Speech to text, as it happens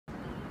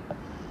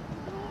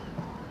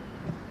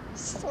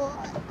死我了！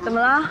怎么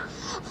了？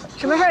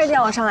什么事儿一定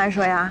要我上来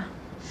说呀？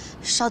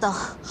稍等，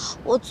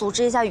我组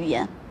织一下语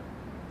言。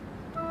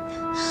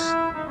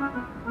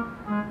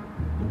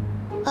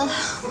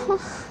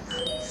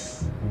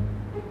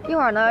一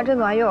会儿呢，郑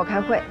总还约我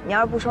开会，你要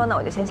是不说呢，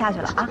我就先下去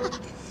了啊。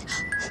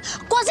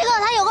光熙哥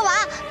他有个娃。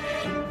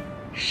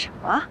什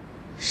么？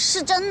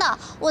是真的，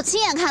我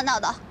亲眼看到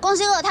的。光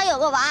熙哥他有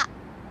个娃。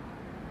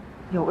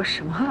有个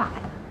什么娃呀？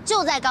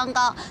就在刚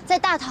刚，在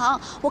大堂，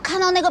我看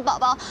到那个宝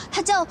宝，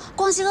他叫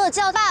光熙哥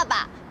叫爸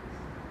爸。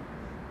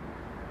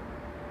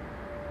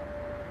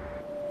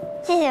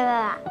谢谢爸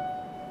爸。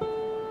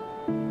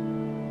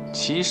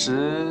其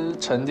实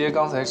陈爹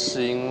刚才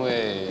是因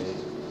为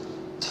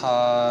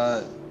他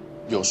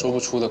有说不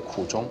出的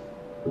苦衷。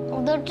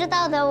我都知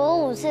道的，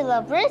我5岁了，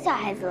不是小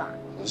孩子了。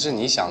不是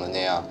你想的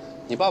那样，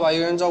你爸爸一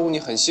个人照顾你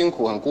很辛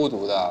苦、很孤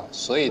独的，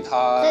所以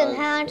他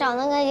想找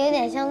那个有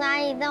点凶的阿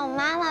姨当我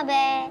妈妈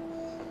呗。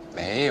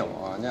没有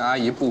啊，那阿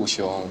姨不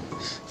凶，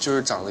就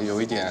是长得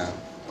有一点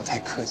不太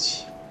客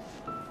气。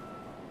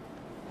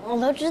我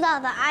都知道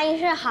的，阿姨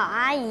是好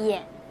阿姨。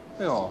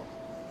哎呦，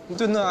你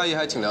对那阿姨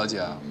还挺了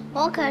解啊。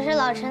我可是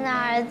老陈的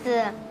儿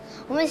子，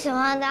我们喜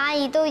欢的阿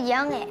姨都一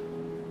样哎。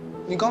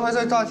你刚才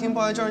在大厅不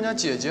还叫人家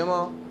姐姐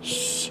吗？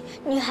嘘，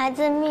女孩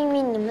子的秘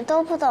密你们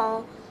都不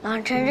懂，老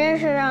陈真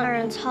是让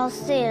人操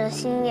碎了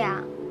心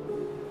呀。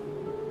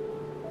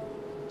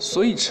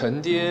所以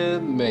陈爹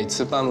每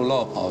次半路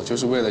落跑，就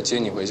是为了接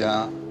你回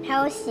家。还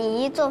有洗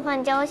衣、做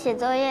饭、教我写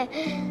作业，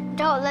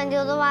找我乱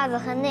丢的袜子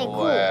和内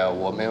裤。对，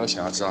我没有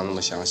想要知道那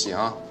么详细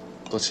啊，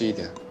多吃一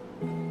点。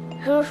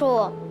叔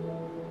叔，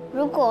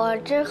如果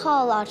之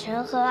后老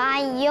陈和阿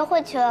姨约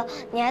会去了，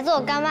你还做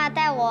我干爸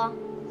带我？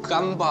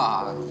干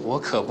爸我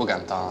可不敢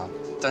当，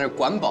但是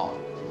管饱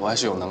我还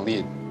是有能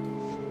力的。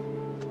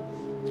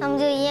那么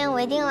就一言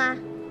为定啦。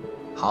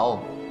好，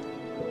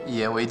一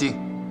言为定。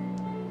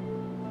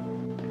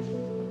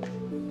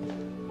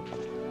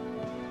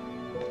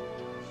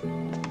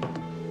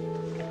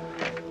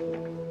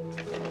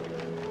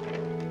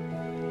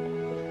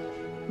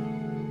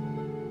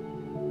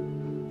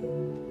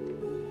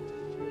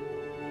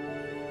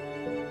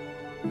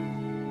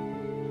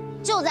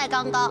就在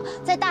刚刚，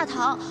在大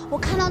堂，我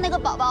看到那个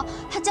宝宝，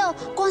他叫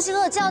光熙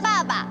哥叫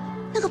爸爸。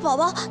那个宝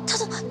宝他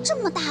都这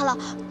么大了，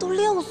都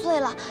6岁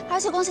了，而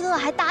且光熙哥哥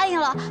还答应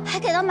了，还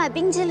给他买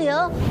冰淇淋。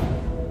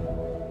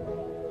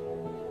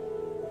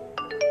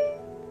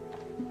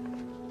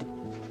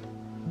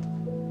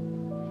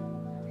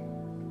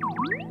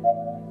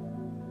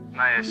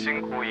那也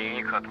辛苦尹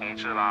亦可同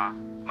志啦，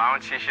马上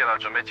七夕了，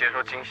准备接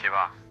收惊喜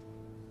吧。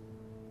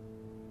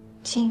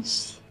惊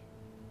喜？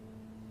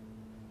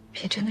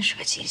别真的是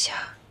个惊喜啊！